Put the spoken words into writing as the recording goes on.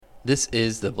This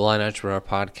is the Blind Entrepreneur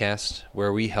Podcast,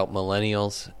 where we help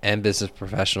millennials and business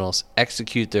professionals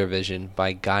execute their vision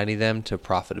by guiding them to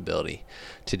profitability.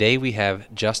 Today we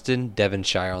have Justin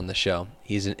Devonshire on the show.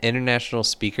 He's an international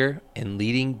speaker and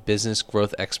leading business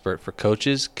growth expert for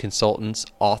coaches, consultants,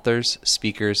 authors,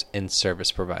 speakers, and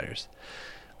service providers.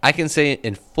 I can say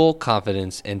in full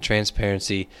confidence and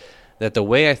transparency that the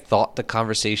way I thought the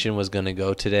conversation was going to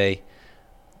go today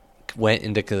went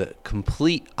into the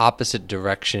complete opposite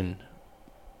direction,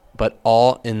 but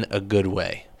all in a good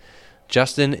way.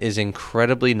 Justin is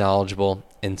incredibly knowledgeable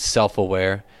and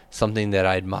self-aware, something that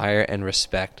I admire and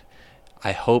respect.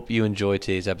 I hope you enjoyed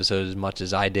today's episode as much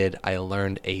as I did. I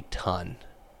learned a ton.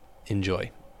 Enjoy.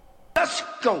 Let's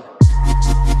go.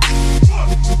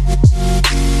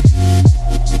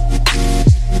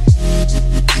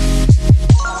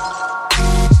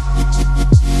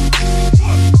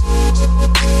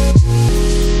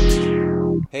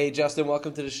 Hey, Justin,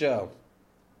 welcome to the show.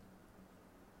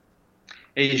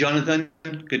 Hey, Jonathan.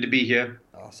 Good to be here.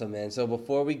 Awesome, man. So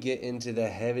before we get into the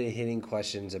heavy-hitting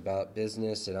questions about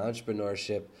business and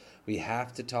entrepreneurship, we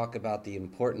have to talk about the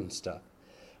important stuff.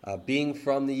 Being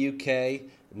from the UK,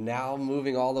 now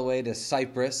moving all the way to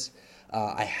Cyprus,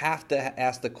 I have to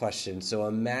ask the question. So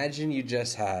imagine you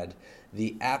just had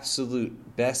the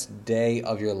absolute best day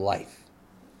of your life.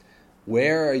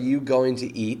 Where are you going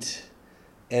to eat,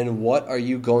 and what are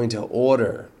you going to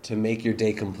order to make your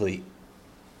day complete?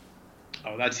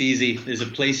 Oh, that's easy. There's a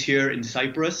place here in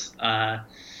Cyprus,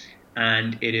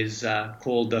 and it is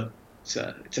called it's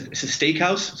a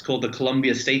steakhouse. It's called the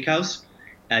Columbia Steakhouse.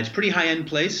 It's a pretty high-end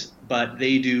place, but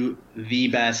they do the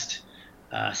best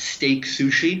steak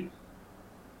sushi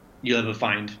you'll ever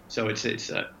find. So it's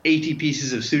 80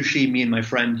 pieces of sushi. Me and my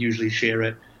friend usually share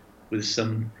it with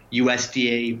some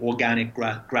USDA organic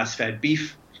grass-fed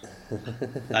beef.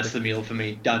 That's the meal for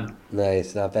me. Done.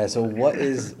 Nice, not bad. So what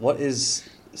is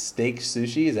steak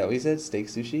sushi? Is that what you said? Steak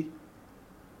sushi?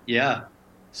 Yeah.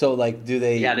 So like, do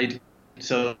they? Yeah, they do.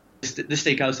 So the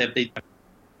steakhouse, they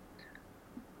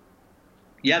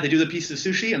do the piece of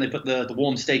sushi and they put the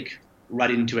warm steak right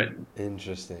into it.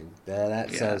 Interesting.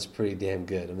 That sounds pretty damn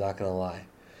good. I'm not gonna lie.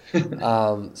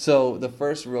 So the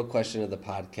first real question of the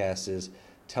podcast is,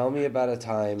 tell me about a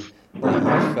time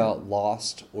that you felt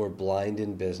lost or blind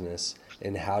in business,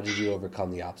 and how did you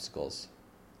overcome the obstacles?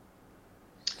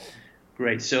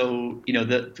 Great. So,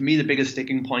 for me, the biggest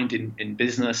sticking point in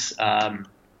business,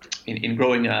 in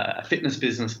growing a fitness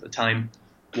business at the time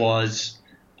was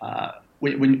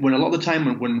when a lot of the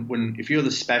time when if you're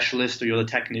the specialist or you're the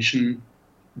technician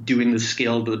doing the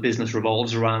skill that the business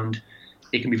revolves around,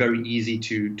 it can be very easy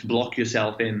to block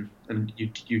yourself in, and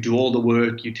you do all the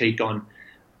work, you take on.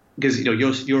 Because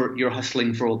you're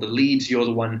hustling for all the leads, you're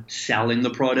the one selling the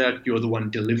product, you're the one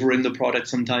delivering the product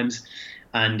sometimes,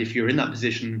 and if you're in that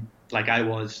position like I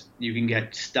was, you can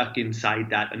get stuck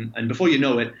inside that, and before you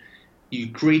know it,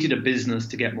 you created a business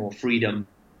to get more freedom,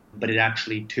 but it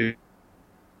actually turned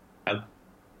out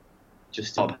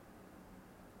just a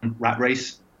rat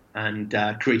race, and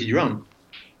created your own.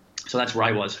 So that's where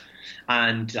I was,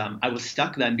 and I was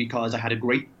stuck then because I had a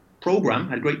great program,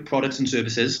 had great products and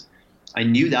services. I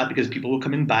knew that because people were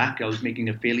coming back. I was making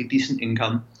a fairly decent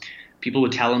income. People were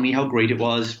telling me how great it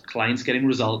was, clients getting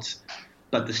results.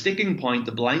 But the sticking point,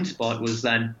 the blind spot was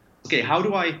then, okay, how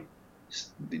do I,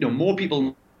 more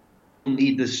people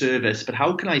need this service, but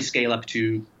how can I scale up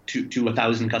to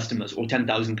 1,000 customers or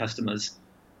 10,000 customers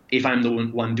if I'm the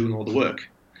one doing all the work?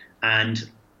 And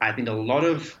I think a lot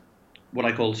of what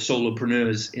I call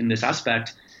solopreneurs in this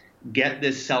aspect get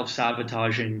this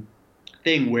self-sabotaging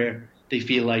thing where they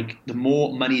feel like the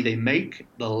more money they make,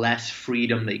 the less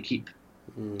freedom they keep.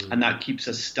 And that keeps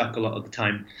us stuck a lot of the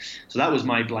time. So that was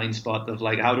my blind spot of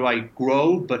like, how do I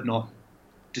grow but not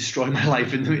destroy my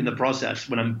life in the process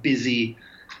when I'm busy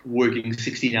working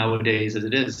 16-hour days as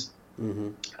it is?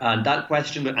 Mm-hmm. And that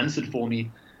question got answered for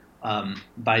me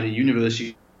by the universe,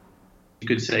 you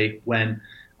could say, when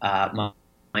my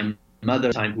mother,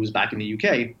 at the time, who was back in the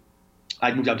UK,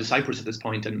 I'd moved out to Cyprus at this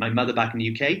point, and my mother back in the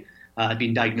UK had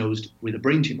been diagnosed with a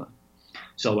brain tumor.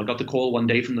 So I got the call one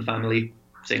day from the family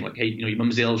saying like, hey, your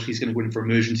mum's ill. She's going to go in for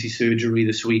emergency surgery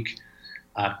this week.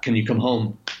 Can you come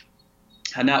home?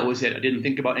 And that was it. I didn't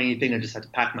think about anything. I just had to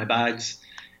pack my bags,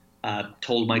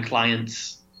 told my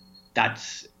clients,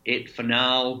 that's it for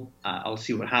now. I'll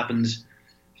see what happens.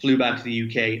 Flew back to the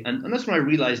UK. And that's when I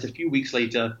realized a few weeks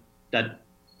later that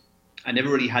I never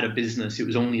really had a business. It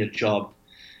was only a job.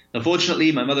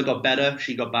 Unfortunately, my mother got better.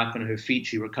 She got back on her feet.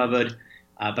 She recovered.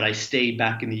 But I stayed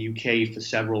back in the UK for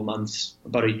several months,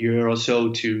 about a year or so,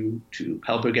 to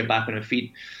help her get back on her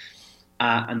feet.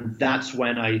 And that's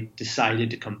when I decided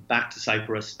to come back to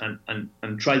Cyprus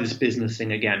and try this business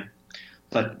thing again.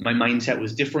 But my mindset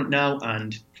was different now.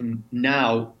 And from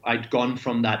now, I'd gone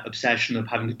from that obsession of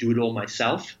having to do it all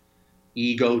myself,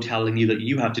 ego telling you that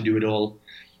you have to do it all.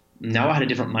 Now I had a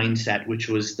different mindset, which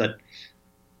was that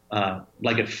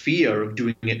like a fear of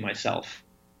doing it myself.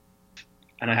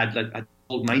 And I had a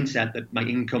old mindset that my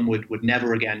income would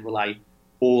never again rely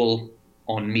all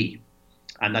on me.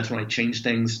 And that's when I changed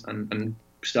things and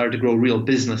started to grow real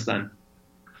business then.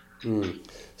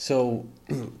 So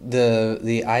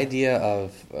the idea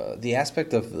of the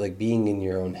aspect of like being in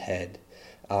your own head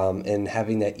and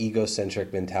having that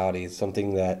egocentric mentality is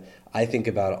something that I think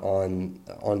about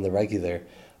on the regular.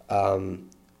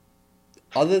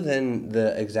 Other than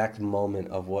the exact moment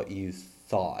of what you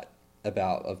thought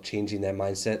of changing that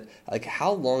mindset, like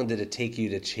how long did it take you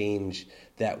to change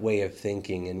that way of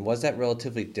thinking? And was that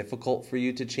relatively difficult for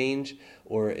you to change,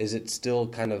 or is it still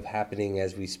kind of happening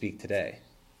as we speak today?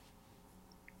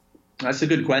 That's a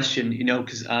good question,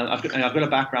 because I've got a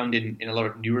background in a lot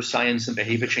of neuroscience and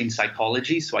behavior change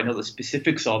psychology, so I know the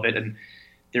specifics of it. And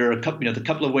there are the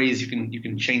couple of ways you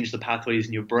can change the pathways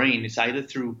in your brain. It's either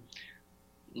through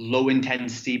low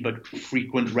intensity but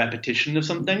frequent repetition of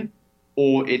something,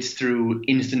 or it's through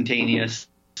instantaneous,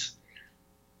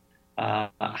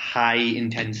 high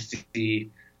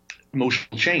intensity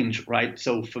emotional change, right?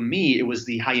 So for me, it was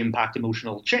the high impact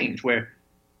emotional change where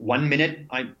 1 minute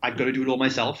I've got to do it all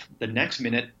myself. The next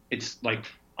minute it's like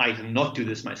I cannot do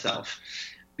this myself.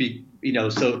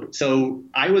 So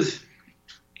I was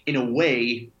in a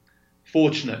way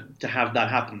fortunate to have that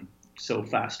happen so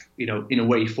fast. In a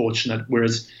way fortunate.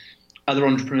 Whereas other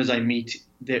entrepreneurs I meet,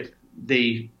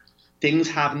 things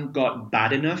haven't got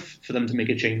bad enough for them to make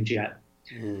a change yet.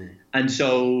 And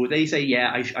so they say,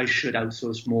 yeah, I should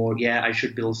outsource more. Yeah, I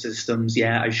should build systems.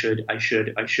 Yeah, I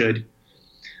should.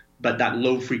 But that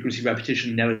low frequency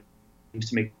repetition never seems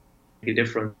to make a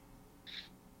difference.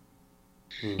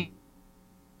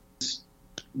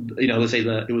 Let's say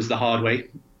it was the hard way.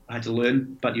 I had to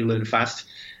learn, but you learn fast.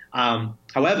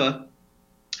 However,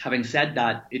 having said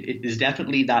that, it is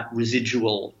definitely that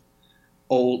residual.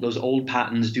 Those old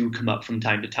patterns do come up from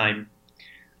time to time.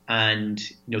 And,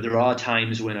 there are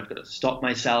times when I've got to stop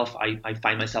myself. I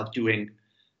find myself doing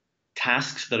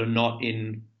tasks that are not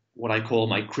in what I call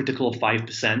my critical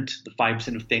 5%, the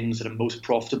 5% of things that are most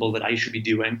profitable that I should be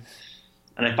doing.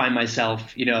 And I find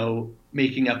myself,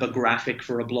 making up a graphic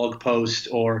for a blog post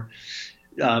or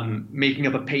making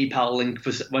up a PayPal link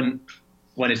for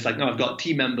when it's like, no, I've got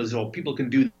team members or people can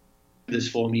do this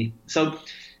for me. So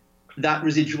that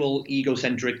residual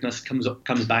egocentricness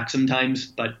comes back sometimes,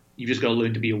 but you've just got to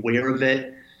learn to be aware of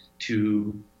it,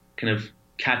 to kind of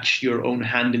catch your own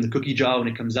hand in the cookie jar when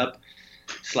it comes up,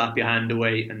 slap your hand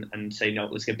away and say, no,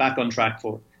 let's get back on track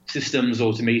for systems,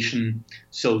 automation,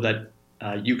 so that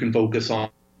you can focus on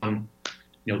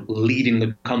leading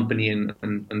the company and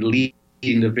leading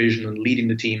the vision and leading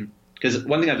the team. Because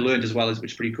one thing I've learned as well, which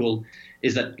is pretty cool,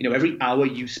 is that every hour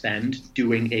you spend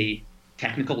doing a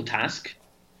technical task,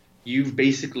 you've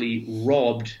basically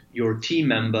robbed your team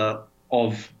member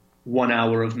of 1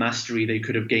 hour of mastery they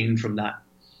could have gained from that.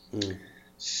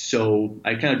 So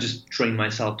I kind of just train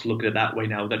myself to look at it that way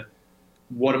now, that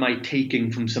what am I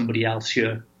taking from somebody else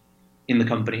here in the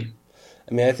company?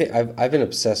 I mean, I think I've been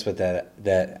obsessed with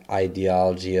that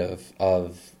ideology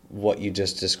of what you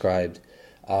just described,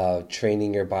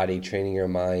 training your body, training your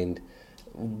mind.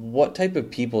 What type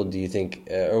of people do you think,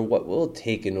 or what will it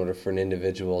take in order for an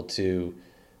individual to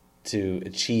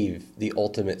achieve the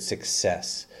ultimate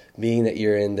success? Being that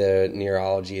you're in the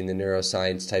neurology and the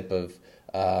neuroscience type of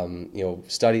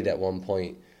studied at one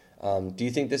point, do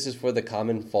you think this is for the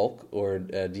common folk, or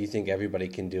do you think everybody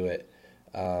can do it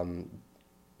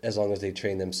as long as they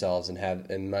train themselves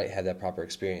and might have that proper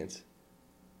experience?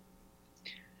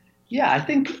 Yeah, I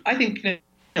think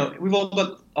we've all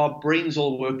got our brains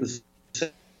all work the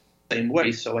same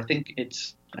way. So I think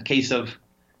it's a case of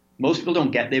most people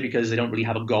don't get there because they don't really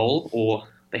have a goal or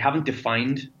they haven't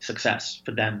defined success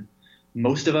for them.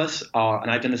 Most of us are, and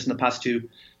I've done this in the past too,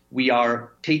 we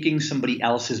are taking somebody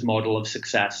else's model of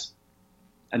success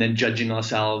and then judging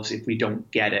ourselves if we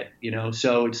don't get it,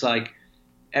 So it's like,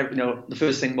 the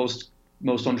first thing most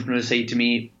entrepreneurs say to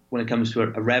me when it comes to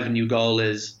a revenue goal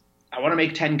is, I want to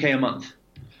make 10K a month.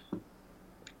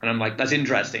 And I'm like, that's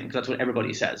interesting because that's what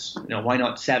everybody says. Why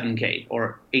not 7K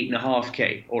or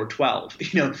 8.5K or 12?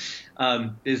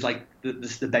 There's like the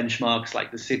benchmarks,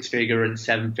 like the 6-figure and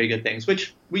 7-figure things,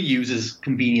 which we use as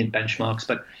convenient benchmarks.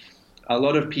 But a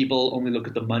lot of people only look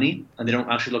at the money and they don't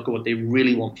actually look at what they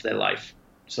really want for their life.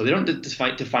 So they don't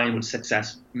define what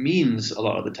success means a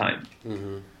lot of the time.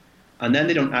 Mm-hmm. And then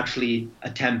they don't actually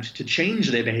attempt to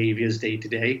change their behaviors day to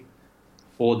day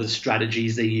or the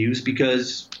strategies they use,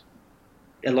 because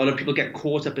a lot of people get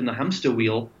caught up in the hamster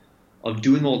wheel of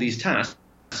doing all these tasks.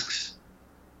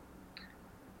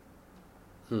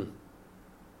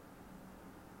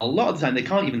 A lot of the time they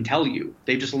can't even tell you.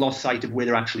 They've just lost sight of where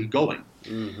they're actually going.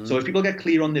 Mm-hmm. So if people get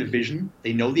clear on their vision,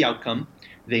 they know the outcome,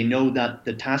 they know that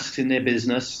the tasks in their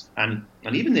business and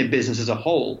even their business as a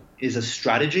whole is a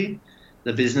strategy.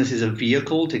 The business is a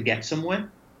vehicle to get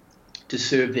somewhere, to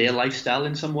serve their lifestyle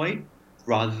in some way,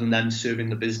 rather than them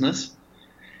serving the business.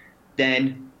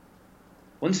 Then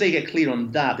once they get clear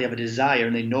on that, they have a desire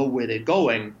and they know where they're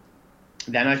going,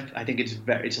 then I think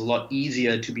it's a lot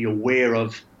easier to be aware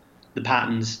of the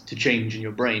patterns to change in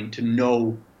your brain, to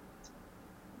know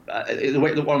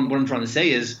what I'm trying to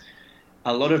say is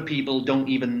a lot of people don't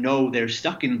even know they're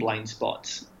stuck in blind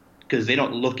spots because they're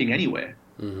not looking anywhere.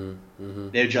 Mm-hmm. Mm-hmm.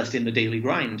 They're just in the daily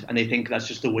grind and they think that's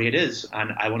just the way it is.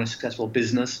 And I want a successful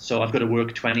business, so I've got to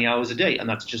work 20 hours a day, and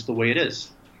that's just the way it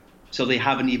is. So they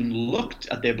haven't even looked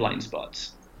at their blind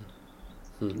spots.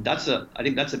 I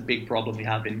think that's a big problem we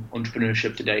have in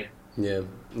entrepreneurship today. Yeah,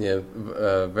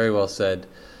 very well said.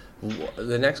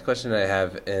 The next question I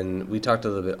have, and we talked a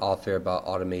little bit off air about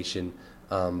automation,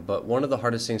 but one of the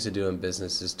hardest things to do in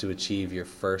business is to achieve your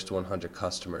first 100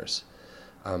 customers.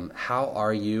 How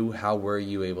were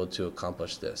you able to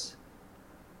accomplish this?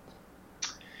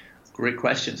 Great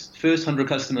questions. First 100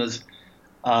 customers.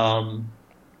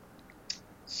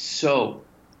 So,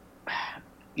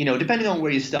 depending on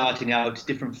where you're starting out, it's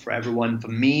different for everyone. For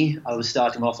me, I was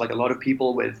starting off like a lot of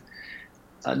people with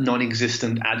a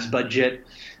non-existent ads budget,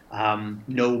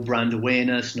 no brand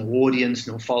awareness, no audience,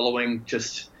 no following,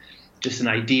 just an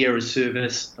idea, a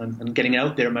service, and getting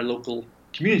out there in my local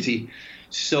community.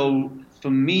 So for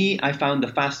me, I found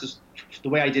the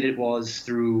way I did it was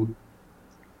through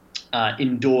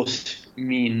endorsed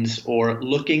means, or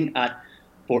looking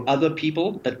for other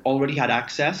people that already had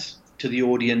access to the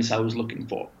audience I was looking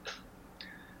for.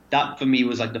 That for me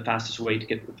was like the fastest way to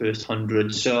get the first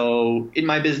 100. So in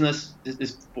my business,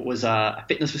 this was a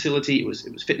fitness facility. It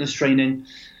was fitness training.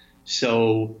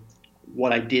 So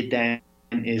what I did then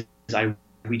is I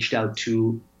reached out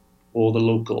to all the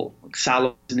local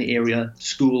salons in the area,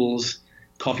 schools,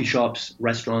 coffee shops,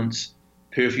 restaurants,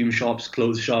 perfume shops,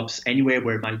 clothes shops, anywhere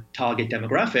where my target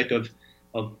demographic of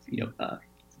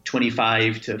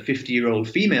 25 to 50-year-old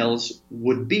females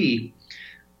would be.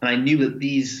 And I knew that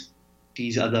these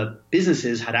other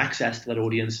businesses had access to that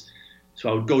audience. So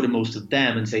I would go to most of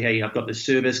them and say, hey, I've got this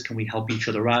service. Can we help each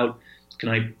other out? Can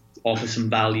I offer some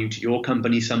value to your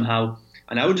company somehow?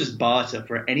 And I would just barter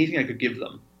for anything I could give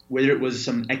them, whether it was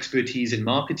some expertise in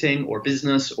marketing or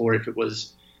business, or if it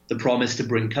was the promise to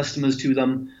bring customers to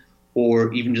them,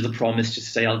 or even just the promise to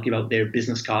say I'll give out their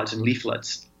business cards and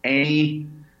leaflets. Any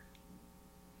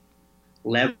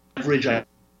leverage I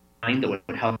find that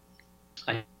would help,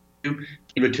 I do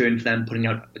in return for them putting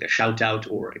out like a shout out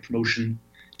or a promotion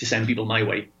to send people my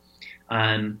way.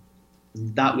 And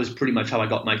that was pretty much how I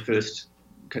got my first,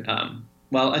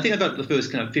 I think I got the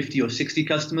first kind of 50 or 60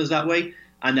 customers that way.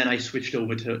 And then I switched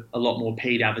over to a lot more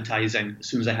paid advertising as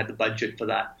soon as I had the budget for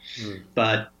that.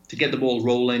 But to get the ball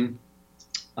rolling,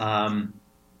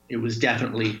 it was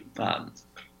definitely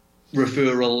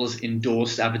referrals,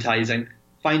 endorsed advertising,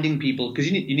 finding people, because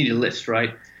you need a list,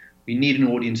 right? You need an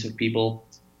audience of people.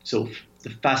 So the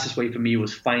fastest way for me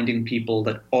was finding people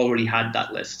that already had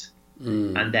that list.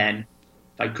 And then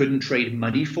if I couldn't trade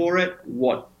money for it,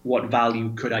 what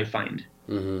value could I find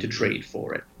to trade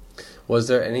for it? Was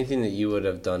there anything that you would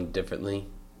have done differently,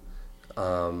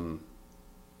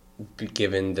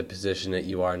 given the position that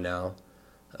you are now,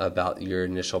 about your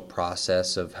initial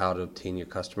process of how to obtain your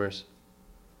customers?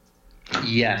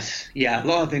 Yes. Yeah, a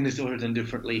lot of things I would have done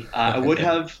differently. I would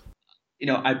have,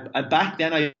 I back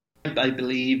then I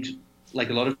believed, like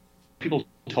a lot of people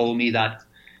told me that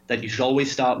you should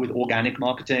always start with organic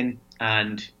marketing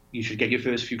and you should get your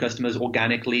first few customers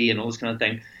organically and all this kind of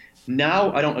thing.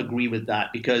 Now I don't agree with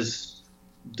that, because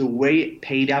the way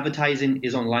paid advertising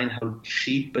is online, how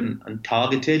cheap and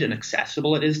targeted and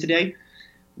accessible it is today.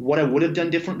 What I would have done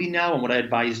differently now, and what I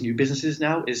advise new businesses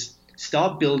now, is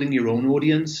start building your own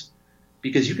audience,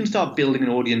 because you can start building an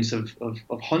audience of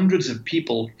hundreds of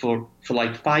people for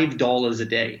like $5 a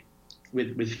day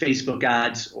with Facebook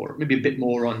ads, or maybe a bit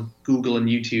more on Google and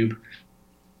YouTube.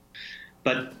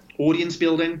 But audience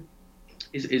building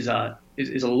is a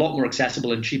lot more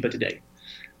accessible and cheaper today.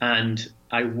 And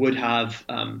I would have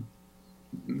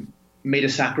made a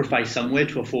sacrifice somewhere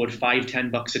to afford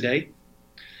 $5-10 a day.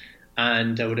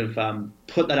 and I would have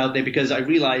put that out there because I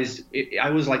realized I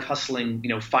was like hustling,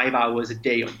 5 hours a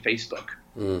day on Facebook,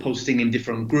 posting in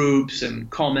different groups and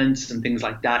comments and things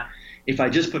like that. If I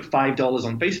just put $5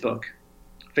 on Facebook,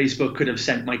 Facebook could have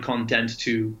sent my content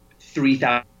to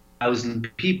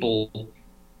 3,000 people,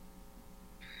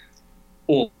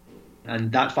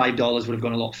 and that $5 would have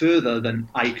gone a lot further than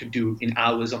I could do in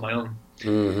hours on my own.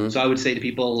 Mm-hmm. So I would say to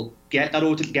people, get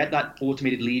that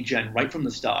automated lead gen right from the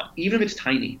start, even if it's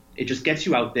tiny. It just gets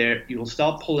you out there. You will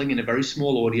start pulling in a very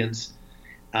small audience,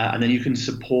 and then you can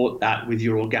support that with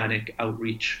your organic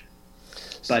outreach.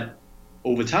 But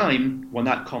over time, when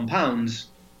that compounds,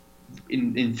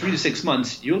 in 3 to 6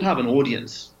 months, you'll have an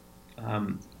audience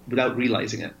without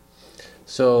realizing it.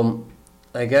 So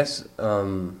I guess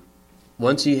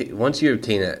once you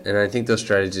obtain it, and I think those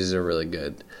strategies are really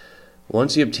good.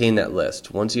 Once you obtain that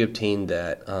list, once you obtain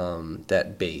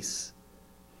that base,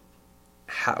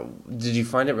 how did you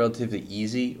find it relatively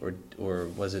easy, or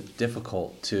was it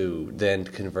difficult to then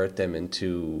convert them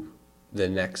into the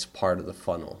next part of the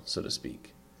funnel, so to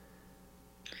speak?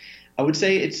 I would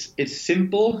say it's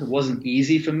simple. It wasn't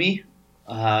easy for me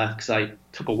because I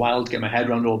took a while to get my head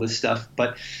around all this stuff.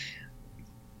 But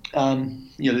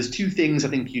there's two things I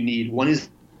think you need. One is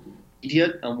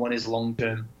immediate, and one is long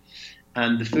term.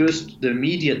 And the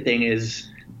immediate thing is,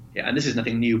 and this is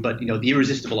nothing new, but the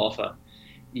irresistible offer.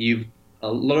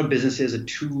 A lot of businesses are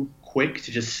too quick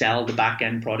to just sell the back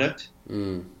end product.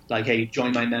 Like, hey,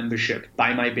 join my membership,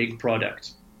 buy my big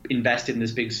product, invest in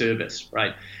this big service,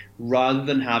 right? Rather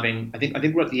than having, I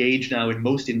think we're at the age now in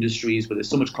most industries where there's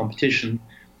so much competition,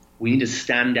 we need to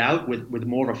stand out with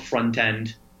more of a front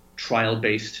end trial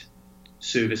based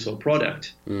service or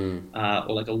product, or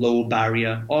like a low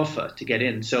barrier offer to get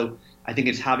in. So I think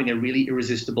it's having a really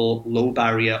irresistible low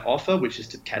barrier offer, which is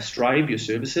to test drive your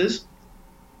services,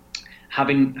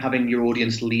 having your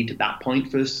audience lead to that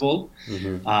point first of all,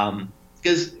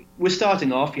 because we're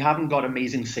starting off. You haven't got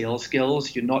amazing sales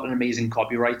skills. You're not an amazing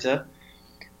copywriter.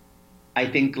 I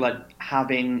think that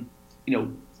having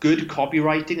good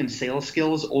copywriting and sales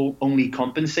skills only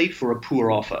compensate for a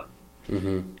poor offer.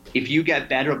 If you get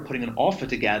better at putting an offer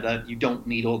together, you don't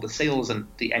need all the sales and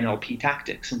the NLP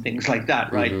tactics and things like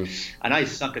that, right? And I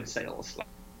suck at sales.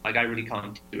 Like I really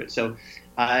can't do it. So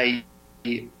I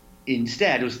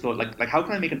instead was thought like how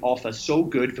can I make an offer so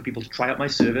good for people to try out my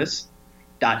service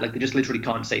that like they just literally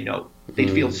can't say no.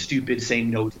 They'd feel stupid saying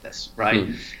no to this, right?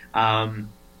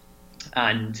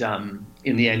 And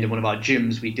in the end, in one of our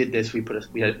gyms, we did this. We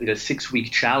had a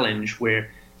 6-week challenge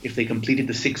where if they completed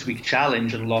the 6-week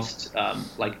challenge and lost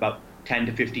like about 10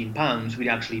 to 15 pounds, we'd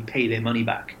actually pay their money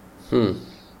back.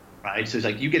 Right? So it's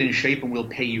like, you get in shape and we'll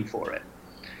pay you for it.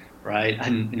 Right?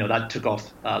 And that took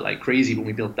off like crazy when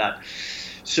we built that.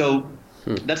 So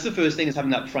that's the first thing, is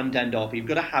having that front end offer. You've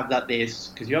got to have that there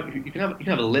because you can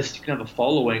have a list, you can have a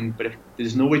following, but if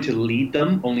there's no way to lead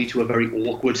them, only to a very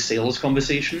awkward sales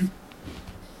conversation,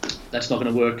 that's not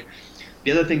going to work.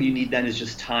 The other thing you need then is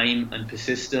just time and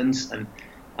persistence. And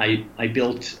I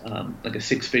built like a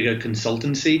 6-figure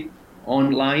consultancy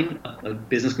online, a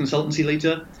business consultancy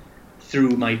later,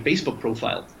 through my Facebook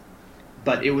profile.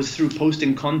 But it was through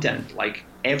posting content like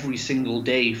every single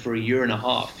day for a year and a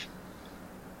half.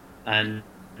 And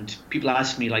people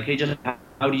ask me like, hey, Justin,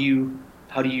 how do you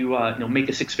make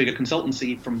a 6-figure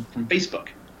consultancy from Facebook?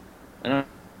 And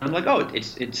I'm like, oh,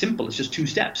 it's simple. It's just 2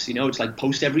 steps. It's like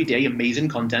post every day, amazing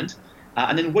content,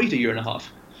 and then wait a year and a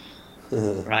half.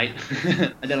 Right?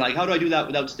 And then like, how do I do that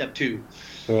without step 2?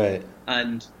 Right.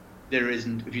 And there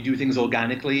isn't. If you do things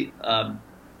organically,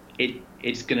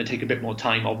 it's going to take a bit more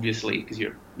time, obviously, because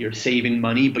you're saving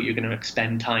money, but you're going to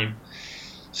expend time.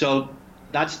 So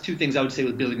that's 2 things I would say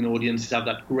with building an audience: is have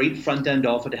that great front end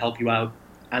offer to help you out,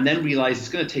 and then realize it's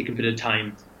going to take a bit of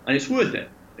time, and it's worth it.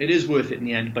 It is worth it in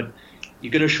the end, but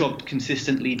you're going to show up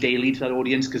consistently daily to that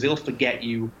audience, because they'll forget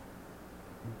you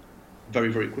very,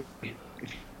 very quickly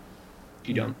if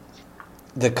you don't.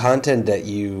 The content that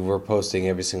you were posting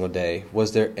every single day,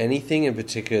 was there anything in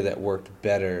particular that worked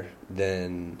better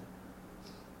than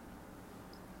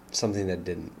something that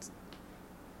didn't?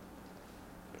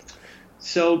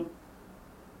 So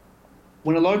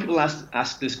when a lot of people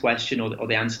ask this question, or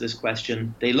they answer this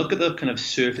question, they look at the kind of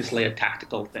surface layer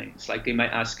tactical things. Like they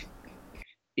might ask,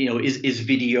 is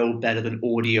video better than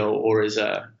audio, or is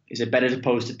it better to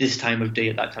post at this time of day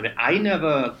at that time? I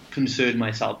never concerned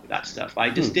myself with that stuff. I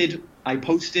just I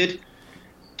posted.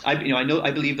 I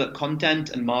believe that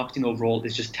content and marketing overall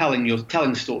is just telling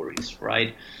stories,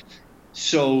 right?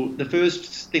 So the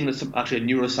first thing that actually a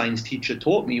neuroscience teacher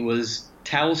taught me was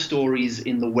tell stories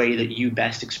in the way that you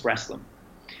best express them.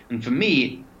 And for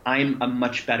me, I'm a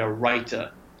much better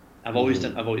writer I've always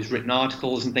written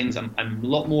articles and things. I'm a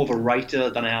lot more of a writer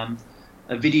than I am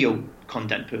a video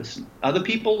content person. Other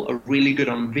people are really good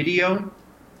on video,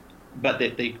 but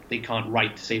they can't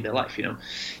write to save their life, you know.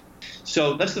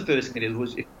 So that's the first thing I did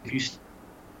was if you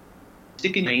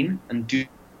stick in your lane and do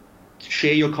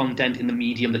share your content in the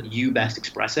medium that you best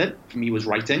express it. For me, was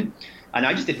writing, and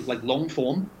I just did like long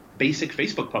form, basic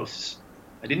Facebook posts.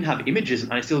 I didn't have images,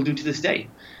 and I still do to this day.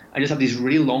 I just have these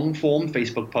really long form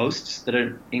Facebook posts that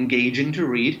are engaging to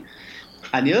read.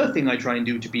 And the other thing I try and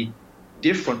do to be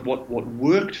different, what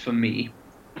worked for me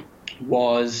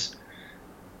was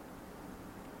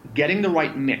getting the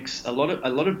right mix. A lot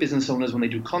of business owners, when they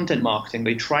do content marketing,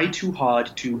 they try too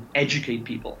hard to educate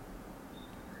people.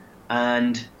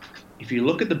 And if you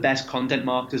look at the best content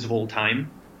marketers of all time,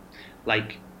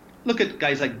 like look at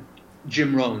guys like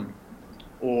Jim Rohn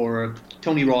or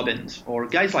Tony Robbins or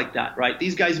guys like that, right?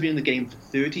 These guys have been in the game for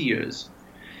 30 years.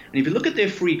 And if you look at their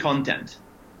free content,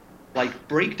 like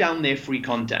break down their free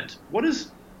content, what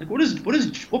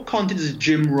content does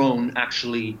Jim Rohn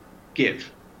actually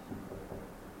give?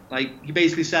 Like he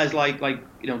basically says like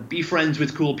you know, be friends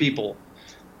with cool people,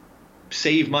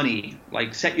 save money,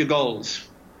 like set your goals.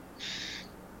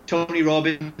 Tony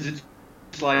Robbins, it's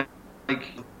like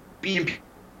being, you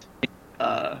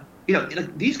know,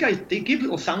 like these guys, they give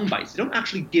little sound bites. They don't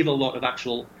actually give a lot of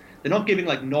actual. They're not giving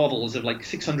like novels of like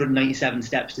 697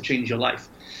 steps to change your life.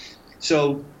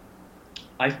 So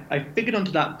I figured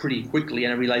onto that pretty quickly,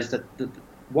 and I realized that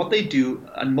what they do,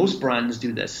 and most brands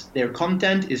do this, their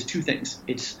content is two things.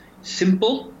 It's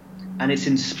simple and it's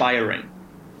inspiring.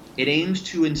 It aims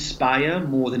to inspire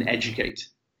more than educate.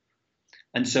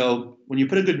 And so when you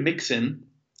put a good mix in,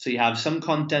 so you have some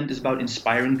content is about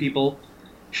inspiring people,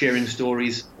 sharing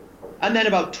stories, and then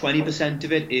about 20%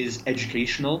 of it is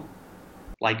educational,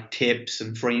 like tips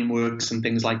and frameworks and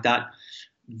things like that.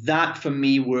 That for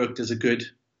me worked as a good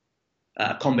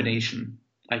combination,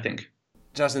 I think.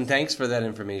 Justin, thanks for that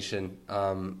information.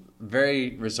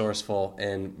 Very resourceful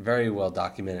and very well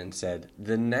documented and said.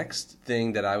 The next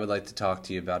thing that I would like to talk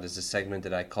to you about is a segment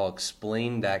that I call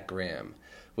Explain That Gram,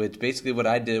 which basically what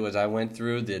I did was I went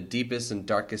through the deepest and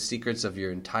darkest secrets of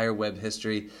your entire web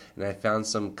history, and I found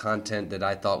some content that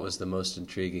I thought was the most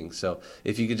intriguing. So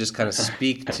if you could just kind of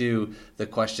speak to the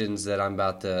questions that I'm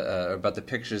about the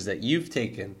pictures that you've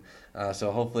taken,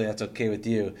 so hopefully that's okay with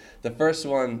you. The first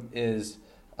one is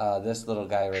this little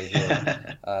guy right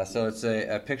here. So it's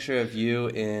a picture of you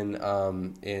in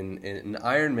an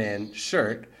Iron Man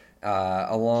shirt,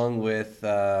 along with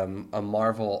a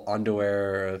Marvel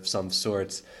underwear of some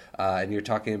sorts, and you're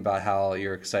talking about how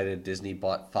you're excited Disney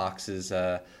bought Fox's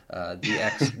the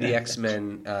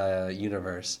X-Men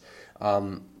universe.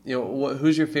 You know,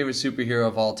 who's your favorite superhero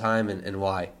of all time, and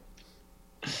why?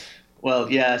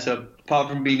 Well, yeah. So apart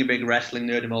from being a big wrestling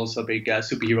nerd, I'm also a big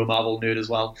superhero Marvel nerd as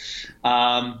well.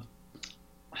 I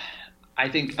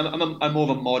think I'm more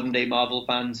of a modern day Marvel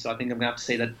fan, so I think I'm gonna have to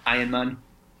say that Iron Man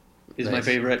is my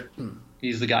favorite.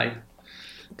 He's the guy.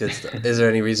 Good stuff. Is there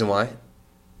any reason why?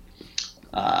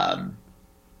 I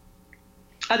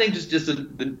think just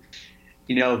the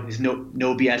you know, his no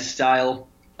BS style,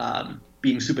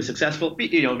 being super successful.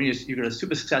 You know, you've got a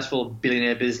super successful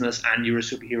billionaire business and you're a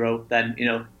superhero, then you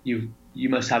know you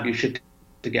must have your shit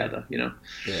together. You know.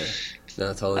 Yeah.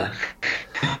 No, totally.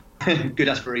 Good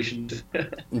aspirations.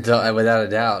 Without a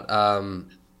doubt.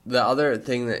 The other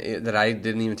thing that I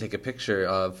didn't even take a picture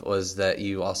of was that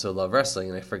you also love wrestling,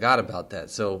 and I forgot about that.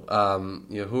 So,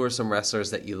 you know, who are some wrestlers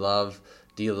that you love?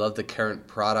 Do you love the current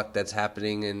product that's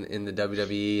happening in the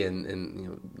WWE? And you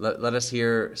know, let us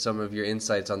hear some of your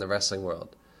insights on the wrestling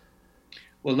world.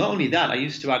 Well, not only that, I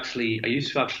used to actually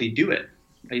do it.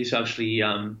 I used to actually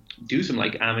do some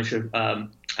like amateur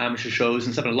shows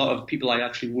and stuff. And a lot of people I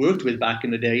actually worked with back in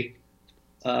the day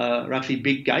are actually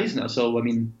big guys now. So I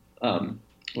mean.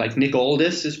 Like Nick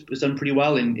Aldis has done pretty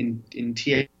well in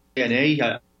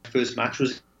TNA. First match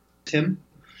was him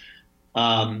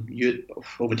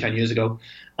over 10 years ago.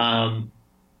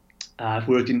 I've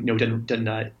worked in,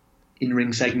 done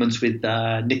in-ring segments with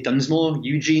Nick Dunsmore,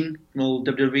 Eugene from old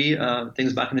WWE,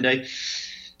 things back in the day.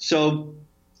 So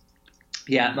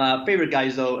yeah, my favorite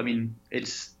guys though, I mean,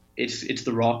 it's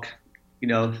The Rock, you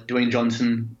know, Dwayne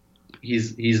Johnson.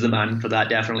 He's the man for that,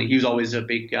 definitely. He was always a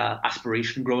big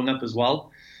aspiration growing up as well.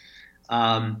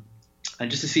 And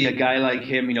just to see a guy like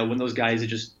him, you know, when those guys they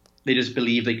just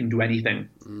believe they can do anything.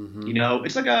 Mm-hmm. You know,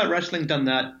 it's like wrestling done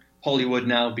that. Hollywood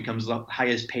now becomes the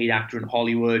highest paid actor in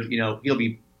Hollywood. You know, he'll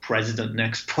be president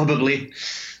next, probably,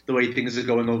 the way things are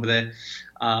going over there.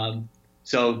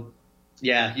 So,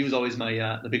 yeah, he was always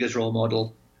my the biggest role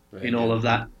model in all of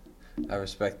that. I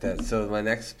respect that. So my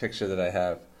next picture that I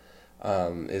have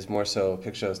is more so a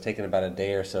picture that was taken about a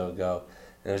day or so ago.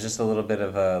 And it was just a little bit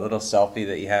of a little selfie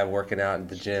that you have working out at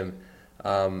the gym.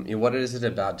 What is it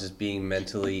about just being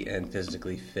mentally and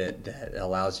physically fit that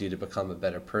allows you to become a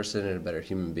better person and a better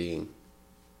human being?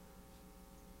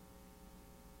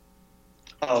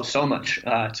 Oh, so much.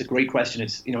 It's a great question.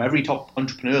 It's, every top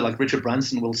entrepreneur like Richard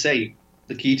Branson will say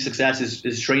the key to success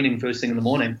is training first thing in the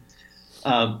morning.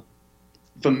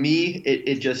 For me,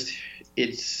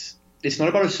 it's not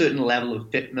about a certain level of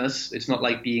fitness. It's not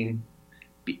like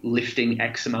lifting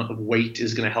X amount of weight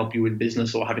is going to help you in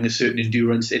business or having a certain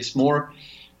endurance. It's more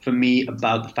for me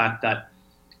about the fact that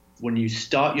when you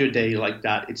start your day like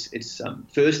that, it's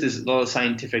first, there's a lot of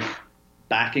scientific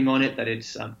backing on it, that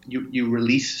it's you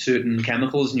release certain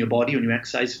chemicals in your body when you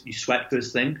exercise. You sweat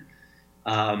first thing.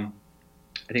 I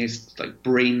think it's like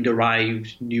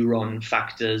brain-derived neuron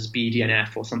factors,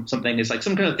 BDNF or something. It's like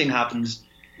some kind of thing happens.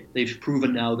 They've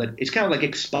proven now that it's kind of like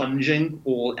expunging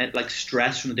all like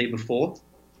stress from the day before.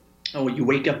 Or you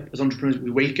wake up, as entrepreneurs,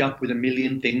 we wake up with a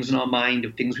million things in our mind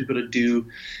of things we've got to do.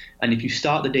 And if you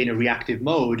start the day in a reactive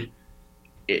mode,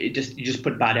 you just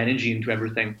put bad energy into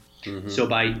everything. Mm-hmm. So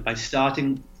by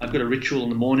starting, I've got a ritual in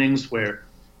the mornings where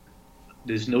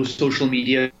there's no social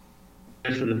media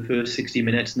for the first 60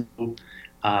 minutes, no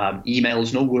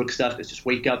emails, no work stuff. It's just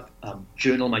wake up,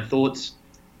 journal my thoughts,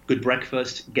 good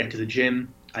breakfast, get to the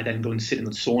gym. I then go and sit in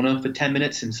the sauna for 10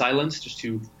 minutes in silence just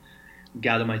to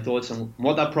gather my thoughts. And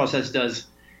what that process does,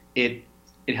 it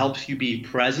helps you be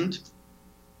present,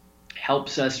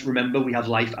 helps us remember we have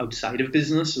life outside of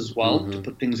business as well, mm-hmm. to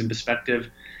put things in perspective.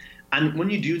 And when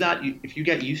you do that, if you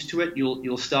get used to it,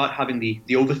 you'll start having the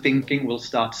overthinking will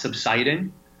start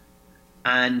subsiding,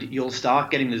 and you'll start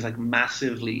getting these like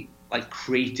massively like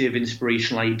creative,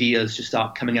 inspirational ideas just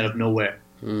start coming out of nowhere.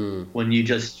 When you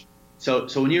just so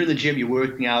when you're in the gym, you're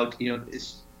working out,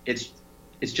 it's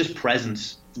just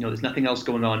presence. There's nothing else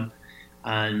going on,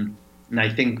 and I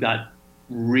think that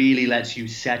really lets you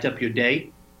set up your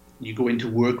day. You go into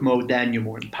work mode, then you're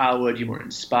more empowered, you're more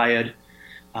inspired.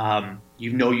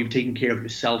 You've taken care of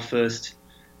yourself first,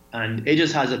 and it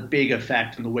just has a big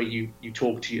effect on the way you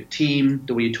talk to your team,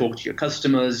 the way you talk to your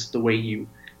customers, the way you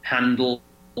handle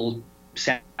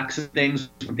setbacks and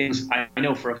things. I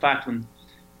know for a fact when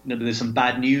there's some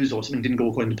bad news or something didn't go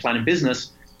according to plan in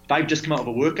business, if I've just come out of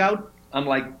a workout, I'm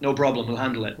like, no problem, we'll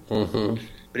handle it. Mm-hmm.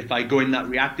 But if I go in that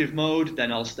reactive mode,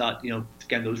 then I'll start,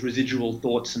 again, those residual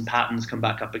thoughts and patterns come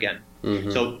back up again.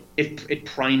 Mm-hmm. So it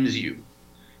primes you.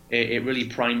 It really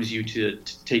primes you to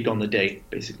take on the day,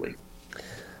 basically.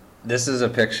 This is a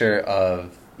picture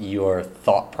of your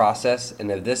thought process,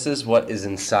 and if this is what is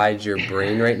inside your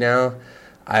brain right now,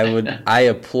 I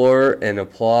implore and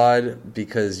applaud,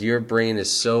 because your brain is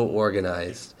so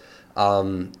organized.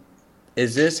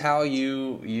 Is this how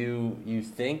you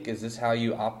think? Is this how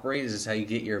you operate? Is this how you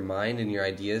get your mind and your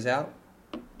ideas out?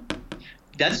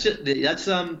 That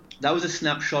was a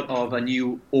snapshot of a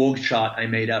new org chart I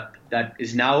made up that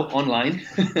is now online.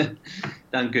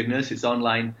 Thank goodness it's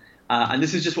online. And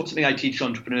this is just something I teach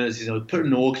entrepreneurs, put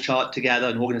an org chart together,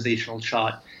 an organizational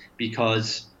chart,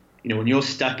 because when you're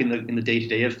stuck in the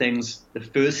day-to-day of things, the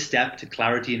first step to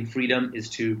clarity and freedom is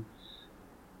to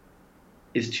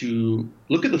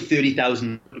look at the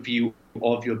 30,000 view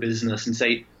of your business and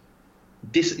say,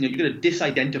 you're going to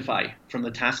disidentify from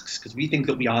the tasks, because we think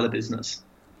that we are the business.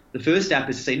 The first step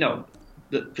is to say, no,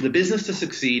 for the business to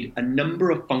succeed, a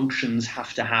number of functions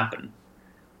have to happen.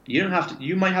 You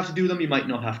might have to do them, you might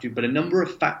not have to, but a number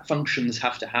of functions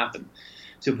have to happen.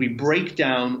 So if we break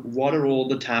down what are all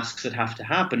the tasks that have to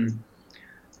happen,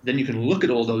 then you can look at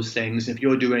all those things. If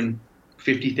you're doing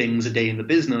 50 things a day in the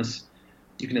business,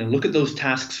 you can then look at those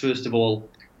tasks first of all,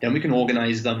 then we can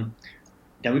organize them.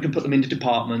 Then we can put them into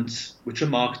departments, which are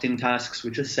marketing tasks,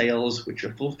 which are sales, which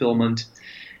are fulfillment.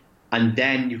 And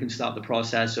then you can start the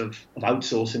process of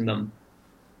outsourcing them.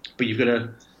 But you've got to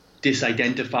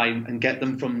disidentify and get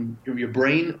them from your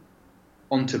brain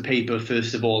onto paper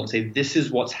first of all and say, this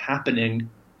is what's happening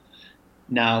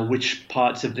now. Which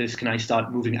parts of this can I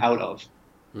start moving out of?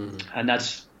 Mm-hmm. And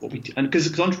that's what we do. And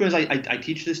because entrepreneurs I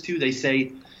teach this to, they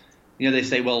say,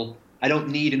 well, I don't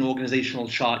need an organizational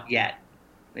chart yet.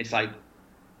 It's like,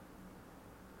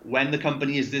 when the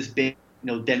company is this big,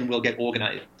 then we'll get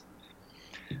organized.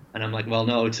 And I'm like, well,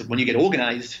 no, it's when you get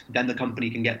organized, then the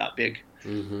company can get that big.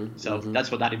 Mm-hmm, so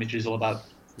that's what that image is all about.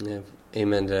 Yeah,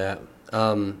 amen to that.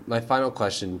 My final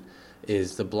question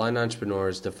is, the blind entrepreneur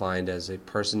is defined as a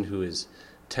person who is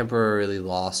temporarily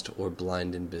lost or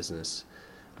blind in business.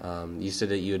 You said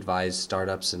that you advise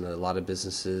startups and a lot of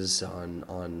businesses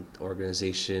on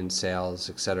organization, sales,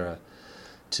 etc.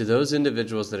 To those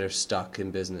individuals that are stuck in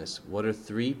business, what are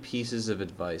 3 pieces of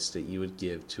advice that you would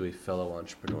give to a fellow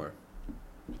entrepreneur?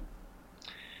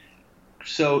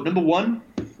 So number one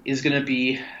is going to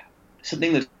be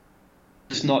something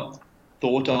that's not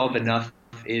thought of enough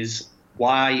is,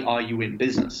 why are you in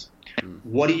business?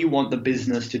 What do you want the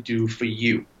business to do for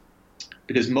you?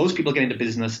 Because most people get into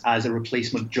business as a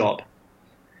replacement job.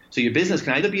 So your business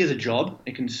can either be as a job,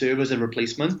 it can serve as a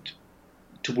replacement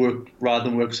to work rather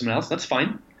than work for someone else, that's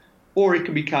fine. Or it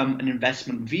can become an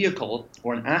investment vehicle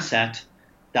or an asset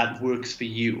that works for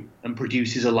you and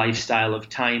produces a lifestyle of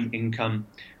time, income,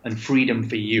 and freedom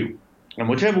for you. And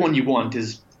whichever one you want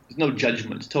there's no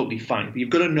judgment, it's totally fine. But you've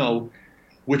got to know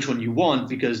which one you want,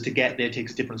 because to get there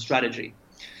takes a different strategy.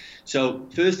 So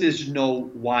first is to know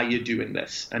why you're doing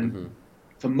this. And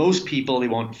for most people, they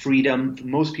want freedom. For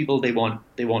most people, they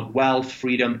want wealth,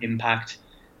 freedom, impact,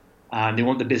 and they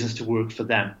want the business to work for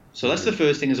them. So that's the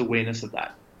first thing, is awareness of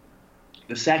that.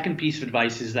 The second piece of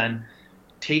advice is then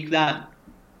take that,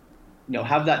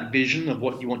 have that vision of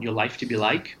what you want your life to be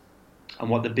like and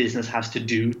what the business has to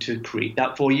do to create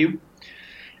that for you,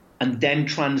 and then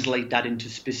translate that into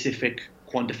specific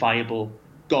quantifiable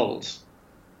goals.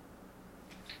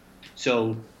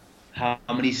 So how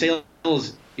many sales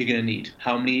you're going to need,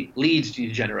 how many leads do you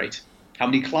need to generate, how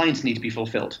many clients need to be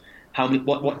fulfilled,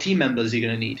 what team members you're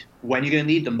going to need, when you're going to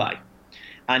need them by.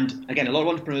 And again, a lot of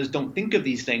entrepreneurs don't think of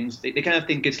these things. They kind of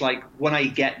think it's like, when I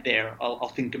get there, I'll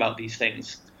think about these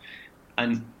things.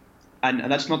 And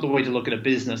that's not the way to look at a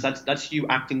business. That's you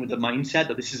acting with the mindset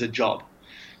that this is a job.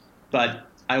 But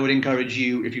I would encourage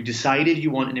you, if you decided you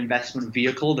want an investment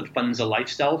vehicle that funds a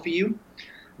lifestyle for you,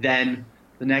 then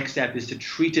the next step is to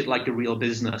treat it like a real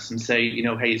business and say,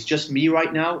 hey, it's just me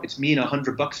right now. It's me and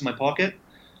 $100 in my pocket,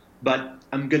 but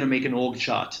I'm going to make an org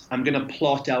chart. I'm going to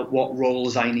plot out what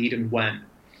roles I need and when.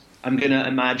 I'm going to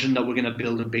imagine that we're going to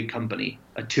build a big company,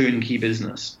 a turnkey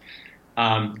business.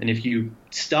 And if you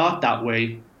start that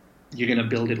way, you're going to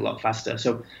build it a lot faster.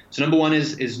 So number one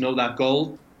is know that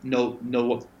goal, know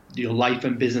what your life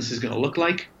and business is going to look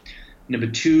like. Number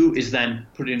two is then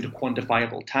put it into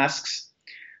quantifiable tasks.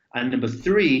 And number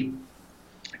three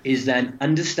is then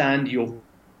understand your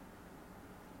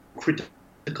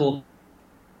critical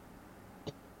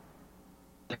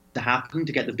to happen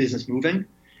to get the business moving.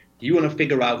 You want to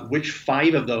figure out which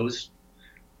 5 of those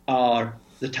are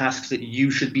the tasks that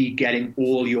you should be getting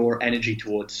all your energy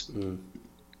towards.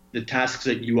 The tasks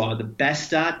that you are the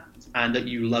best at and that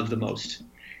you love the most.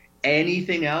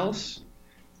 Anything else,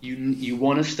 you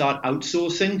want to start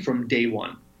outsourcing from day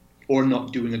one or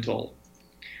not doing at all.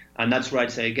 And that's where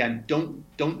I'd say, again,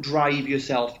 don't drive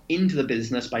yourself into the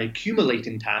business by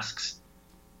accumulating tasks.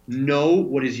 Know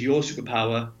what is your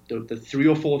superpower, the 3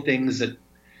 or 4 things that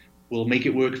will make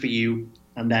it work for you,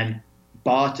 and then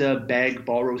barter, beg,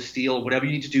 borrow, steal, whatever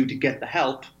you need to do to get the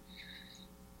help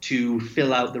to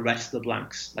fill out the rest of the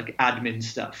blanks, like admin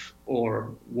stuff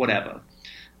or whatever.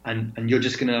 And you're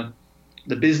just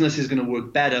the business is gonna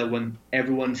work better when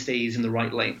everyone stays in the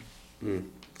right lane.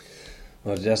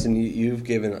 Well, Justin, you've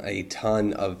given a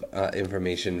ton of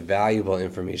information, valuable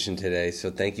information today.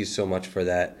 So thank you so much for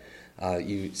that.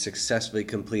 You successfully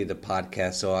completed the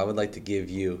podcast. So I would like to give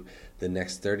you the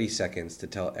next 30 seconds to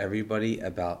tell everybody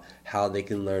about how they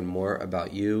can learn more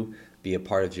about you, be a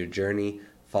part of your journey,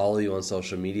 follow you on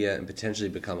social media, and potentially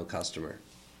become a customer.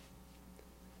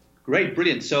 Great,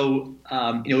 brilliant. So,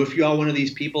 if you are one of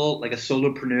these people, like a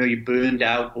solopreneur, you're burned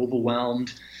out,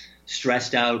 overwhelmed,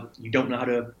 stressed out, you don't know how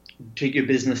to take your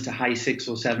business to high 6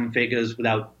 or 7 figures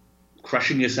without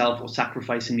crushing yourself or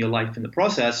sacrificing your life in the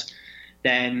process,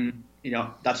 then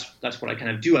that's what I kind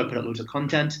of do. I put out loads of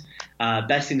content.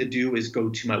 Best thing to do is go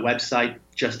to my website,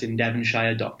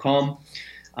 justindevonshire.com.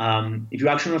 If you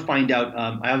actually want to find out,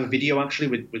 I have a video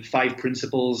actually with 5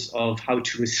 principles of how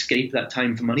to escape that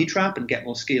time for money trap and get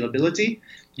more scalability.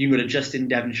 You can go to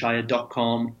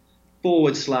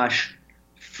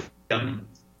justindevonshire.com/freedom.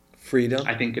 Freedom?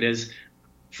 I think it is.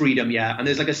 Freedom, yeah. And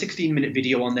there's like a 16-minute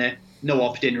video on there, no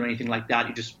opt-in or anything like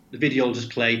that. The video will just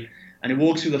play, and it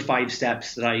walks through the 5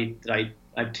 steps that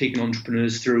I've taken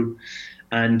entrepreneurs through,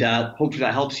 and hopefully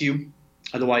that helps you.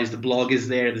 Otherwise, the blog is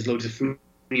there. There's loads of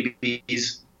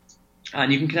freebies,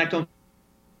 and you can connect on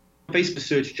Facebook.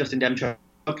 Search Justin Devonshire.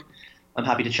 I'm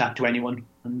happy to chat to anyone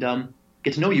and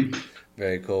get to know you.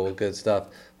 Very cool. Good stuff.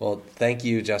 Well, thank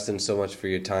you, Justin, so much for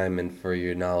your time and for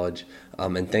your knowledge.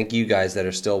 And thank you guys that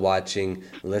are still watching,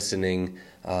 listening,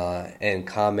 and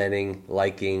commenting,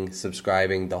 liking,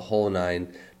 subscribing, the whole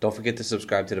nine. Don't forget to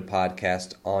subscribe to the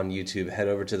podcast on YouTube. Head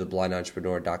over to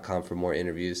theblindentrepreneur.com for more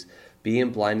interviews.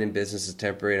 Being blind in business is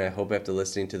temporary, and I hope after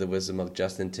listening to the wisdom of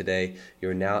Justin today,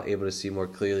 you're now able to see more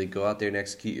clearly. Go out there and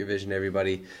execute your vision,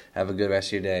 everybody. Have a good rest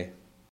of your day.